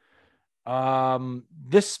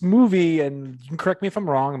 This movie, and you can correct me if I'm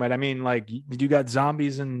wrong, but I mean, like, you got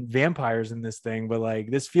zombies and vampires in this thing, but like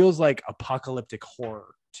this feels like apocalyptic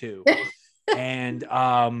horror too. And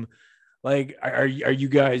like, are you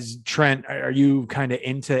guys, Trent, are you kind of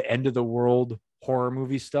into end of the world horror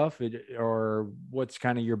movie stuff, or what's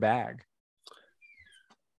kind of your bag?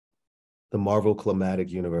 The Marvel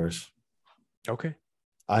Climatic Universe. Okay.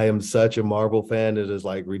 I am such a Marvel fan. It is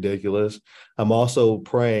like ridiculous. I'm also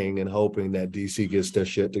praying and hoping that DC gets their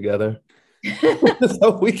shit together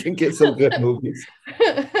so we can get some good movies.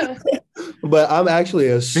 But I'm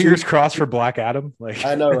actually fingers crossed for Black Adam. Like,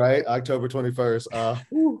 I know, right? October 21st.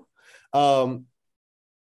 The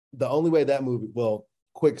only way that movie, well,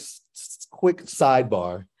 quick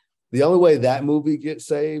sidebar. The only way that movie gets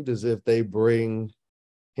saved is if they bring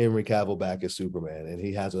Henry Cavill back as Superman and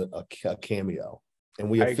he has a cameo, and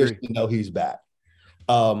we officially know he's back.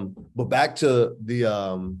 But back to the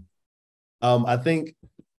I think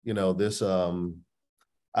this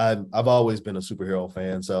I've always been a superhero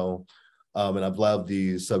fan, so and I've loved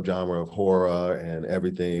the subgenre of horror and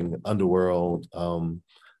everything underworld.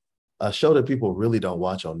 A show that people really don't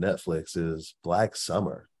watch on Netflix is Black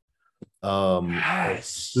Summer. A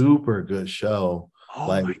super good show. Oh,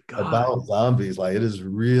 like my God. About zombies. Like, it is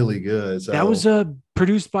really good. So that was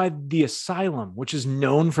produced by The Asylum, which is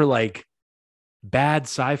known for like bad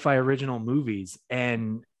sci-fi original movies.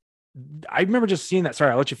 And I remember just seeing that. Sorry,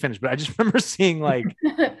 I'll let you finish, but I just remember seeing like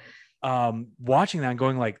watching that and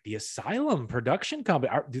going like, The Asylum production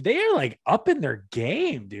company, they are like up in their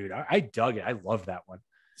game, dude. I dug it. I love that one.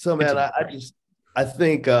 So man, I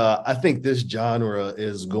think this genre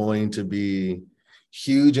is going to be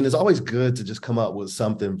huge, and it's always good to just come up with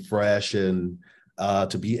something fresh and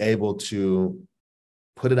to be able to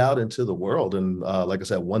put it out into the world. And like I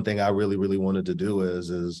said, one thing I really, really wanted to do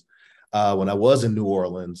is when I was in New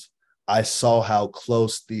Orleans, I saw how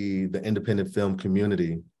close the independent film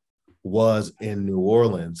community was in New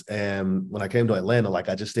Orleans. And when I came to Atlanta, like,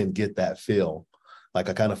 I just didn't get that feel. Like,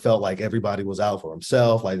 I kind of felt like everybody was out for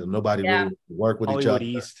himself. Like, nobody really worked with Hollywood each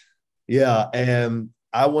other. East. Yeah. And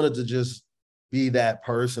I wanted to just be that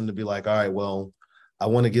person to be like, all right, well, I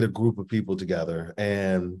want to get a group of people together,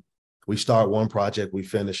 and we start one project, we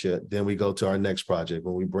finish it, then we go to our next project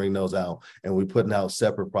when we bring those out, and we putting out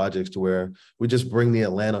separate projects to where we just bring the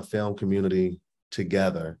Atlanta film community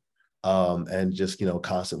together, and just,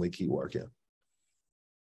 constantly keep working.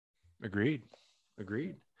 Agreed.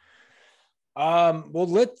 Well,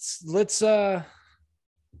 let's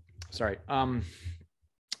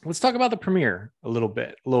talk about the premiere a little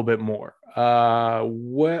bit more.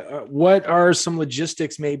 What are some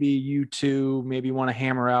logistics maybe you two want to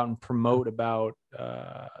hammer out and promote about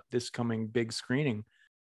this coming big screening?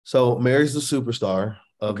 So Mary's the superstar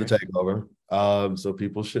of the takeover. So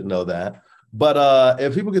people should know that. But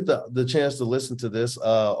if people get the chance to listen to this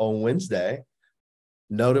on Wednesday,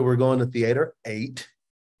 know that we're going to Theater 8.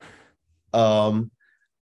 A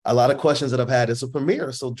lot of questions that I've had. It's a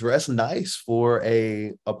premiere, so dress nice for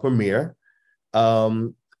a premiere,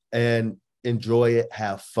 and enjoy it,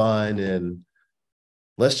 have fun, and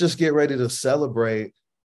let's just get ready to celebrate.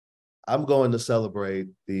 I'm going to celebrate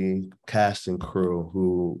the cast and crew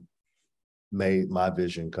who made my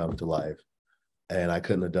vision come to life, and I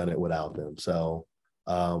couldn't have done it without them. So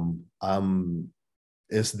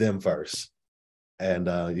it's them first, and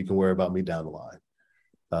you can worry about me down the line.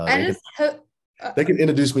 They can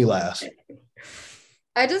introduce me last.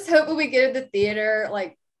 I just hope when we get in the theater,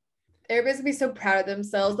 like everybody's gonna be so proud of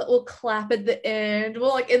themselves that we'll clap at the end. We'll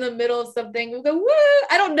like in the middle of something, we'll go, woo!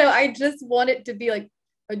 I don't know. I just want it to be like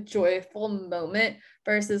a joyful moment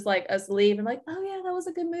versus like us leave and like, oh yeah, that was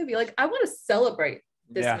a good movie. Like I want to celebrate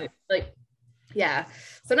this movie. Like, yeah.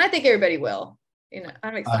 So and I think everybody will. You know,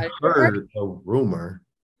 I'm excited. I heard a rumor.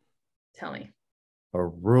 Tell me. A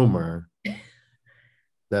rumor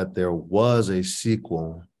that there was a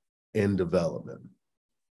sequel in development.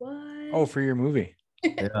 What? Oh, for your movie.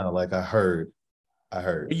 Yeah, like I heard.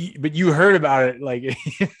 But you heard about it, like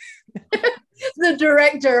the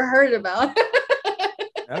director heard about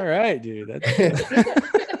it. All right, dude. That's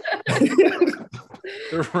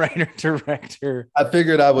the writer director. I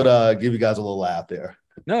figured I would give you guys a little laugh there.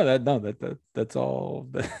 That's all.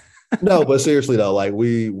 No, but seriously though, like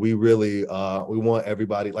we really we want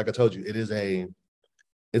everybody, like I told you,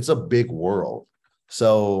 it's a big world.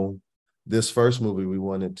 So this first movie, we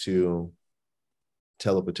wanted to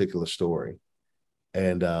tell a particular story.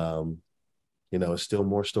 And it's still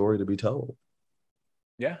more story to be told.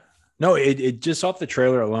 Yeah. No, it just off the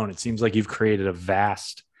trailer alone, it seems like you've created a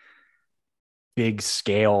vast, big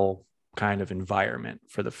scale kind of environment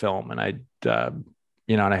for the film. And I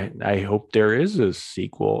hope there is a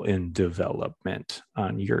sequel in development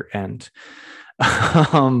on your end.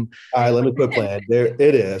 All right, let me put plan. There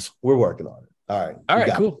it is. We're working on it. All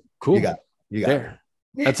right, cool. You got it.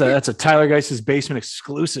 That's a Tyler Geist's Basement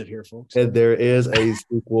exclusive here, folks. And there is a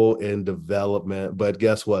sequel in development, but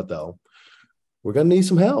guess what though? We're gonna need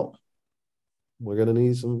some help. We're gonna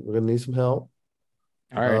need some help.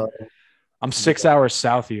 All right. I'm 6 hours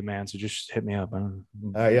south of you, man. So just hit me up. All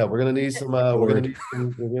right, yeah, we're gonna need some. We're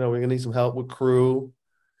gonna need some help with crew.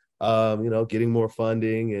 Getting more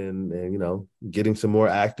funding and getting some more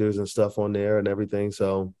actors and stuff on there and everything.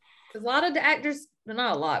 So a lot of the actors,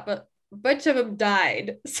 not a lot, but a bunch of them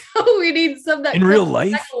died. So we need some that in real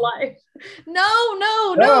life. No.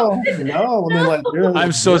 I mean, like,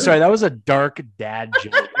 I'm so sorry. That was a dark dad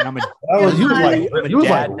joke. And I'm he was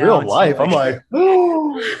like real life. I'm like,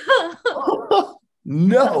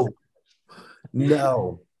 no.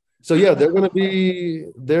 So yeah, they're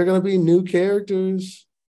gonna be new characters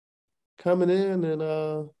coming in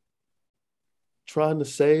and trying to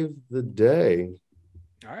save the day.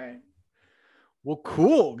 All right. Well,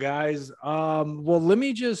 cool, guys. Well, let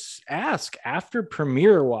me just ask, after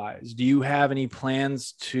premiere wise, do you have any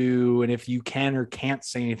plans to, and if you can or can't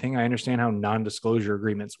say anything, I understand how non-disclosure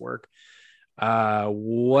agreements work.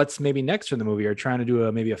 What's maybe next for the movie? Are you trying to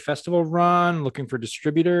do maybe a festival run, looking for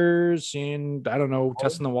distributors, and I don't know,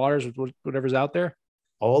 testing the waters with whatever's out there?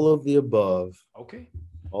 All of the above. Okay.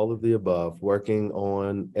 All of the above, working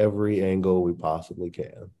on every angle we possibly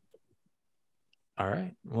can. All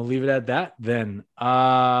right. We'll leave it at that then.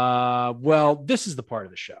 Well, this is the part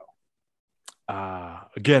of the show.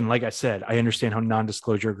 Again, like I said, I understand how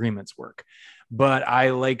non-disclosure agreements work, but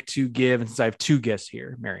I like to give, and since I have two guests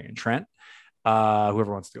here, Mary and Trent,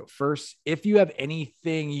 whoever wants to go first, if you have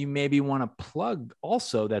anything you maybe want to plug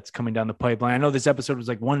also that's coming down the pipeline. I know this episode was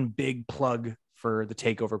like one big plug for the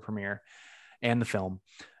Takeover premiere and the film.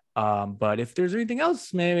 But if there's anything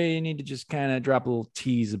else, maybe you need to just kind of drop a little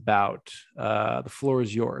tease about. The floor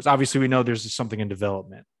is yours. Obviously, we know there's something in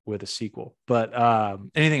development with a sequel, but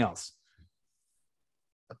anything else?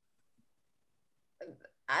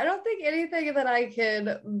 I don't think anything that I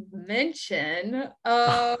can mention.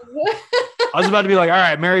 I was about to be like, all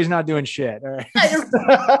right, Mary's not doing shit. All right.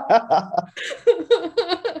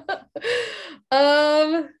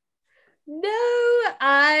 No,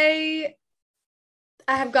 I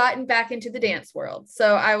have gotten back into the dance world,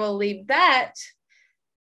 so I will leave that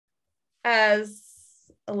as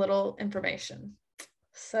a little information.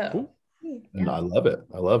 So, cool. Yeah. I love it.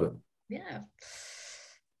 Yeah.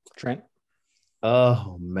 Trent.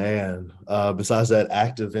 Oh man. Besides that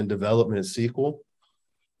active in development sequel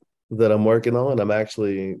that I'm working on, I'm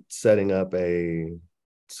actually setting up a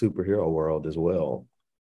superhero world as well.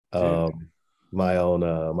 My own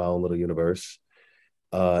little universe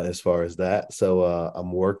as far as that. So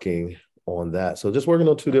I'm working on that. So just working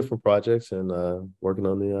on two different projects and working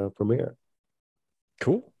on the premiere.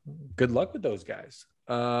 Cool. Good luck with those guys.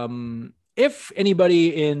 If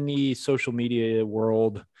anybody in the social media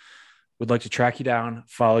world would like to track you down,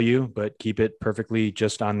 follow you, but keep it perfectly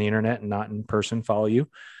just on the internet and not in person, follow you.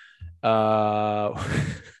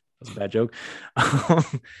 That's a bad joke.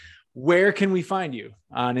 where can we find you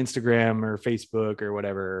on Instagram or Facebook or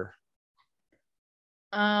whatever?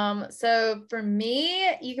 So for me,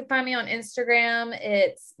 you can find me on Instagram.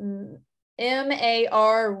 It's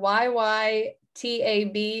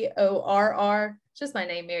MaryTaborr. Just my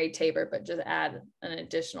name, Mary Tabor, but just add an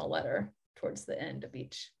additional letter towards the end of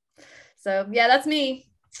each. So yeah, that's me.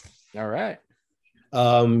 All right.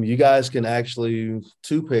 You guys can actually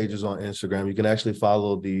 2 pages on Instagram. You can actually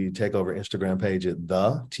follow the Takeover Instagram page at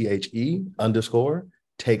the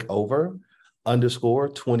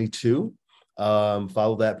THE_takeover_22.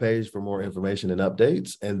 Follow that page for more information and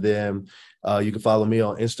updates. And then you can follow me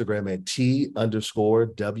on Instagram at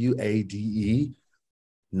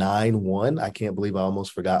T_WADE91. I can't believe I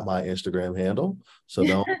almost forgot my Instagram handle. So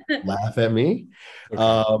don't laugh at me.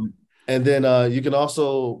 Okay. And then you can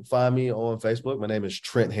also find me on Facebook. My name is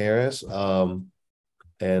Trent Harris. You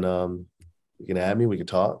can add me. We can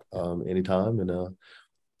talk anytime and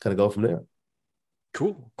kind of go from there.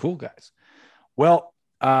 Cool, guys. Well,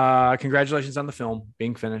 congratulations on the film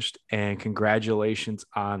being finished, and congratulations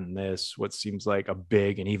on this, what seems like a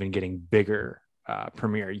big and even getting bigger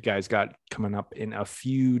premiere you guys got coming up in a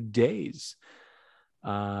few days.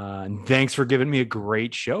 And thanks for giving me a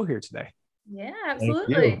great show here today. Yeah,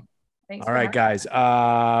 absolutely. Thanks. All right, guys.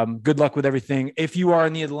 Good luck with everything. If you are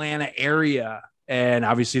in the Atlanta area, and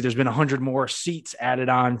obviously there's been 100 more seats added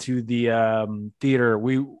on to the theater,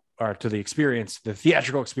 to the experience, the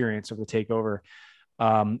theatrical experience of the Takeover.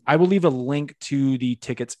 I will leave a link to the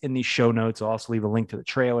tickets in the show notes. I'll also leave a link to the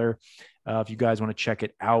trailer if you guys want to check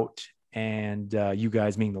it out. And you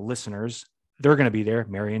guys, being the listeners, they're going to be there.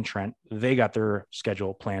 Mary and Trent, they got their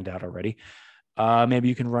schedule planned out already. Maybe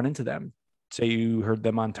you can run into them. Say you heard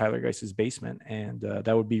them on Tyler Geiss's Basement, and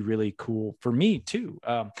that would be really cool for me too.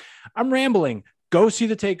 I'm rambling. Go see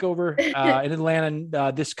the Takeover in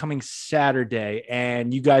Atlanta this coming Saturday.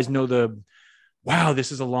 And you guys know wow,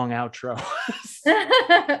 this is a long outro.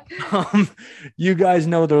 You guys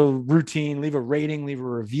know the routine. Leave a rating, leave a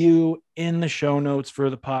review in the show notes for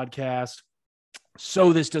the podcast,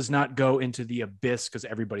 so this does not go into the abyss because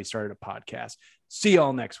everybody started a podcast. See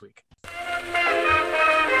y'all next week.